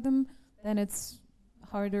algorithm, then it's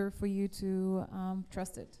harder for you to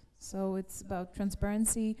trust it. So it's about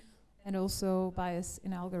transparency and also bias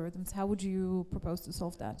in algorithms. How would you propose to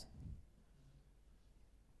solve that?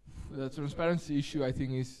 The transparency issue, I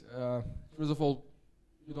think, is first of all,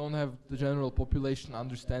 you don't have the general population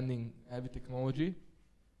understanding heavy technology,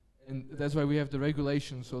 and that's why we have the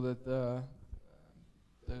regulation, so that the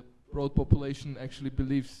broad population actually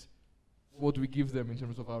believes what we give them in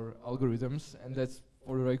terms of our algorithms, and that's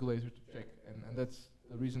for the regulator to check, and that's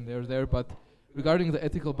the reason they're there. But regarding the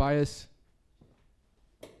ethical bias,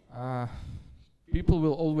 people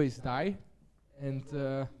will always die, and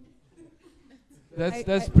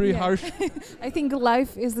that's pretty harsh. I think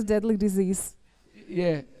life is a deadly disease.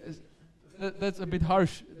 Yeah, that's a bit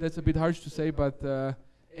harsh. That's a bit harsh to say, but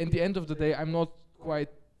at the end of the day, I'm not quite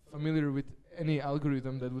familiar with any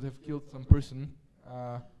algorithm that would have killed some person.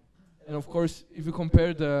 And of course, if you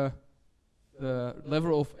compare the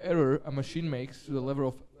level of error a machine makes to the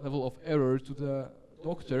level of error to the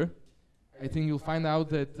doctor, I think you'll find out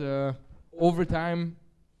that over time,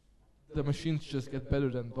 the machines just get better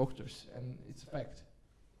than doctors, and it's a fact.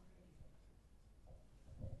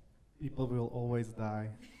 People will always die.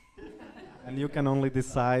 And you can only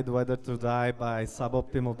decide whether to die by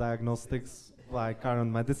suboptimal diagnostics by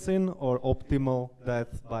current medicine or optimal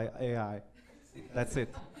death by AI. That's it.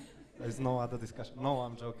 There is no other discussion. No,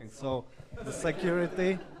 I'm joking. So the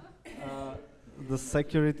security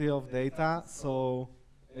of data, so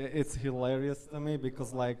it's hilarious to me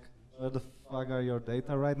because like, where the fuck are your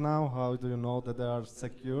data right now? How do you know that they are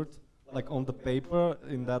secured? Like on the paper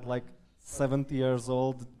in that like 70 years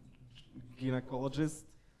old gynecologist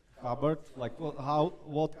cupboard, like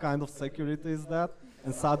what kind of security is that?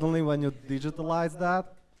 And suddenly when you digitalize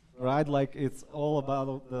that, right, like it's all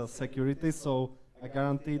about the security. So I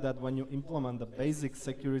guarantee that when you implement the basic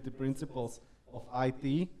security principles of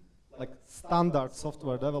IT, like standard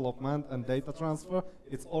software development and data transfer,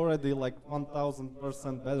 it's already like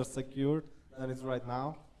 1000% better secured than it's right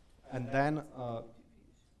now. And then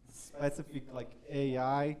specific like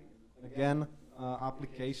AI, again,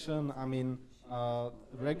 application, I mean,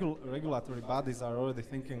 regulatory bodies are already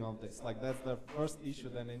thinking of this. Like that's the first issue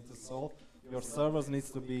they need to solve. Your servers needs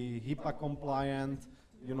to be HIPAA compliant.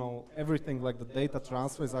 You know, everything like the data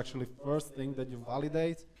transfer is actually first thing that you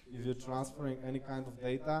validate if you're transferring any kind of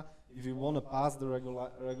data, if you want to pass the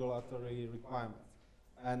regulatory requirements.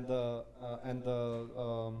 And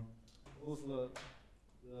who's the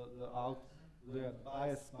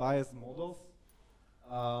bias models?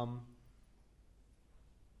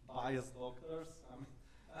 Biased doctors. I mean,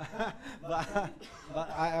 but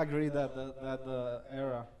I agree that the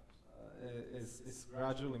era is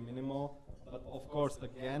gradually minimal. But of course,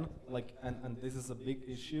 again, like, and this is a big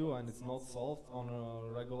issue, and it's not solved on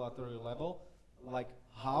a regulatory level. Like,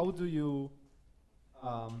 how do you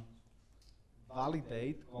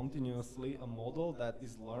validate continuously a model that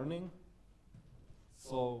is learning?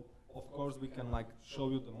 So of course we can like show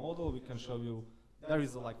you the model, we can show you there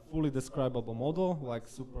is a like fully describable model like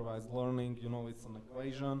supervised learning, you know, it's an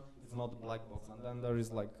equation, it's not a black box, and then there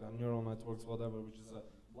is like neural networks, whatever, which is a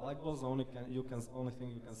black box. Only thing you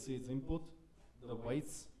can see is input, the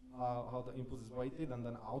weights, how the input is weighted, and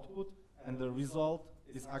then output, and the result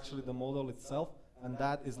is actually the model itself, and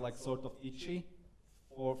that is like sort of itchy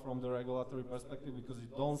from the regulatory perspective because you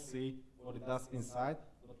don't see what it does inside.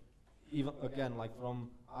 But even again, like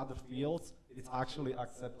from other fields, it's actually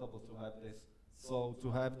acceptable to have this. So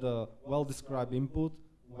to have the well-described input,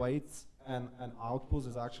 weights, and outputs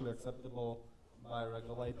is actually acceptable by a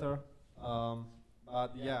regulator.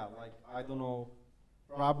 But yeah, like I don't know,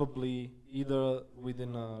 probably either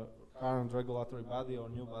within a current regulatory body or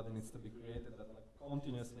new body needs to be created that like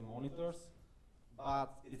continuously monitors.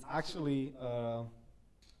 But it's actually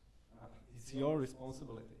it's your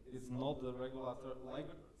responsibility. It's not the regulator. Like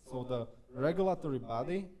so, the regulatory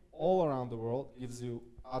body all around the world gives you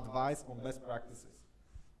advice on best practices.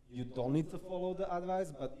 You don't need to follow the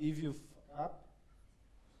advice, but if you fuck up,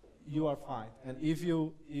 you are fine. And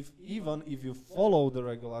even if you follow the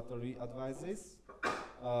regulatory advices,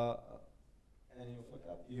 and you fuck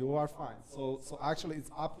up, you are fine. So actually,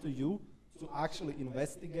 it's up to you to actually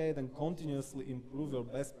investigate and continuously improve your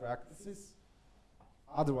best practices.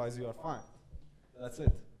 Otherwise, you are fine. That's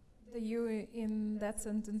it. The you in that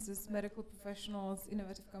sentence is medical professionals,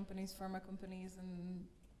 innovative companies, pharma companies, and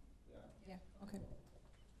yeah, okay.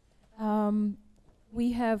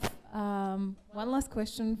 We have one last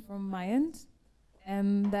question from my end,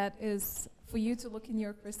 and that is for you to look in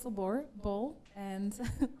your crystal ball and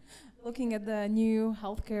looking at the new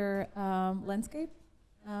healthcare landscape.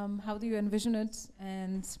 How do you envision it,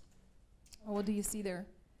 and what do you see there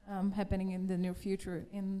happening in the near future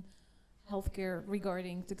in healthcare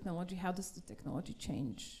regarding technology? How does the technology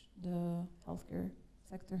change the healthcare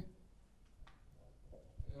sector?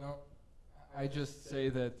 You know, I just say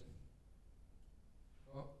that,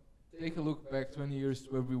 well, take a look back 20 years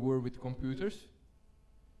where we were with computers,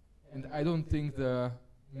 and I don't think the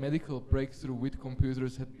medical breakthrough with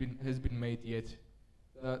computers has been made yet.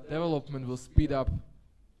 The development will speed up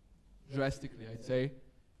drastically, I'd say,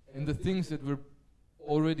 and the things that we're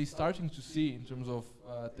already starting to see in terms of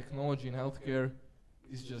technology in healthcare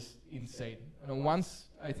is just insane. And once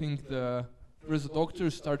I think the first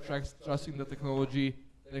doctors start trusting the technology,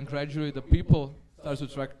 then gradually the people start to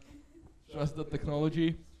trust the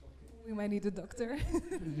technology. We might need a doctor.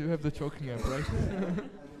 You have the choking app, right?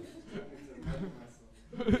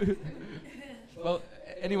 Well,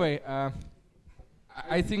 anyway,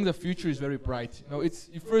 I think the future is very bright. You know,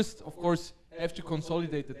 you first, of course, have to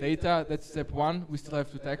consolidate the data. That's step one. We still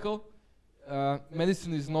have to tackle.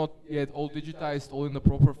 Medicine is not yet all digitized, all in the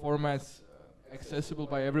proper formats, accessible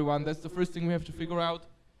by everyone. That's the first thing we have to figure out.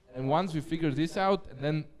 And once we figure this out, and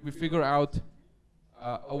then we figure out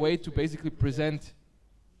a way to basically present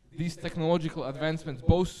these technological advancements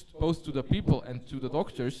both to the people and to the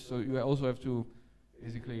doctors. So you also have to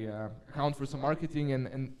basically account for some marketing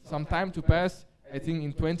and some time to pass. I think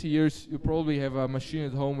in 20 years you probably have a machine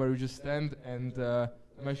at home where you just stand and the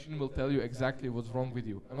machine will tell you exactly what's wrong with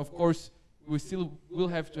you. And of course, we still will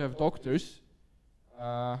have to have doctors,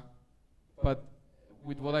 but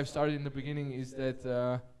with what I've started in the beginning is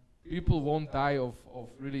that people won't die of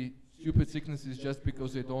really stupid sicknesses just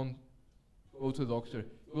because they don't go to the doctor.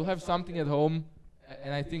 We'll have something at home,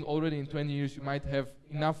 and I think already in 20 years you might have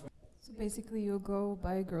enough. So basically you go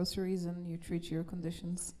buy groceries and you treat your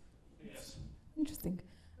conditions. Yes. Interesting.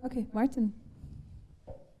 Okay, Martin.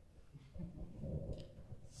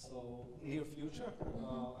 So near future,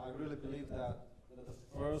 I really believe that the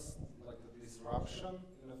first like the disruption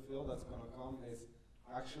in the field that's going to come is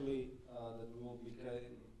actually that we will be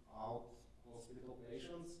getting out hospital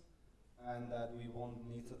patients, and that we won't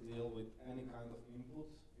need to deal with any kind of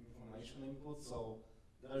information input. So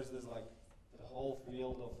there's this like the whole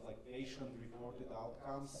field of like patient-reported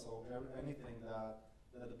outcomes. So anything that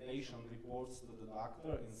the patient reports to the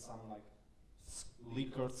doctor in some like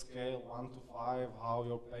Likert scale, 1 to 5, how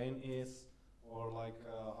your pain is, or like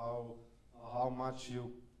how much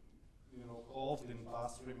you coughed in the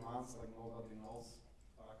past 3 months. Like nobody knows.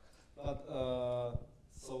 But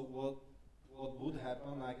so what would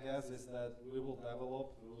happen, I guess, is that we will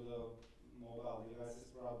develop through the mobile devices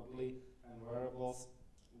probably and wearables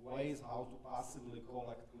ways how to passively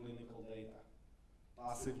collect clinical data.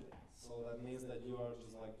 Passively. So that means that you are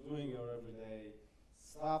just like doing your everyday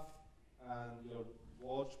stuff, and your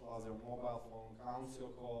watch plus your mobile phone counts your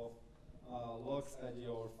cough, looks at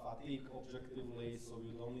your fatigue objectively, so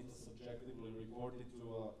you don't need to subjectively report it to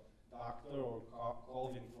a doctor or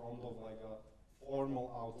call in front of like a formal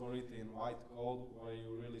authority in white code where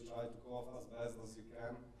you really try to cough as best as you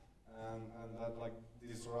can, and that like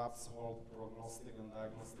disrupts whole prognostic and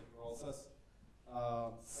diagnostic process.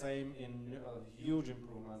 Same in huge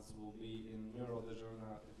improvements will be in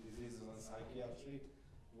neurodegenerative diseases and psychiatry,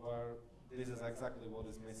 where this is exactly what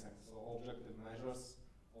is missing. So objective measures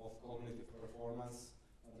of cognitive performance.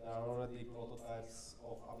 There are already prototypes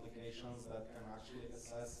of applications that can actually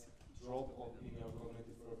assess drop in your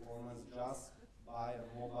cognitive performance just by a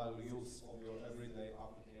mobile use of your everyday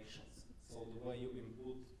applications. So the way you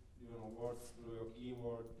input, words through your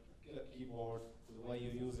keyboard, the way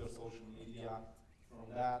you use your social media, from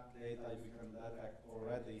that data you can detect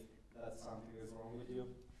already that something is wrong with you.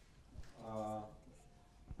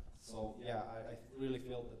 So yeah, I really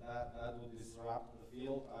feel that would disrupt the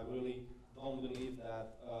field. I really don't believe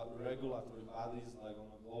that regulatory bodies, like on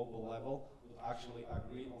a global level, would actually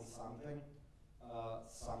agree on something.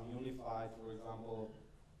 Some unified, for example,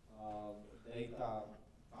 data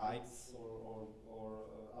types or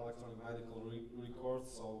electronic medical records.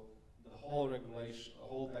 So the whole regulation,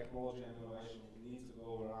 whole technology and innovation needs to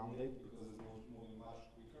go around it because it's moving much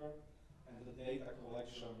quicker. And the data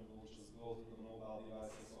collection will just go to the mobile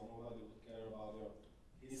devices, so nobody would care about your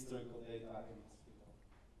historical data in hospital.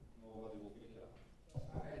 Nobody will pick it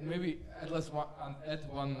up. And maybe add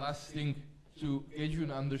one last thing to get you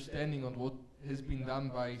an understanding on what has been done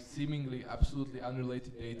by seemingly absolutely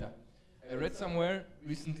unrelated data. I read somewhere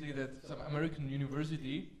recently that some American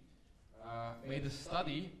university made a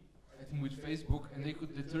study, I think with Facebook, and they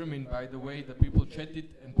could determine by the way that people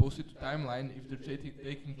chatted and posted to timeline if they're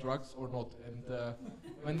taking drugs or not. And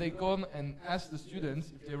when they gone and asked the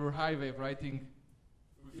students if they were high wave writing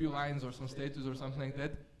a few lines or some status or something like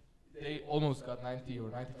that, they almost got 90 or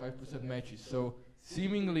 95% matches. So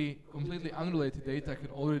seemingly completely unrelated data can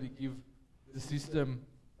already give the system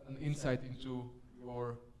an insight into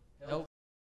your health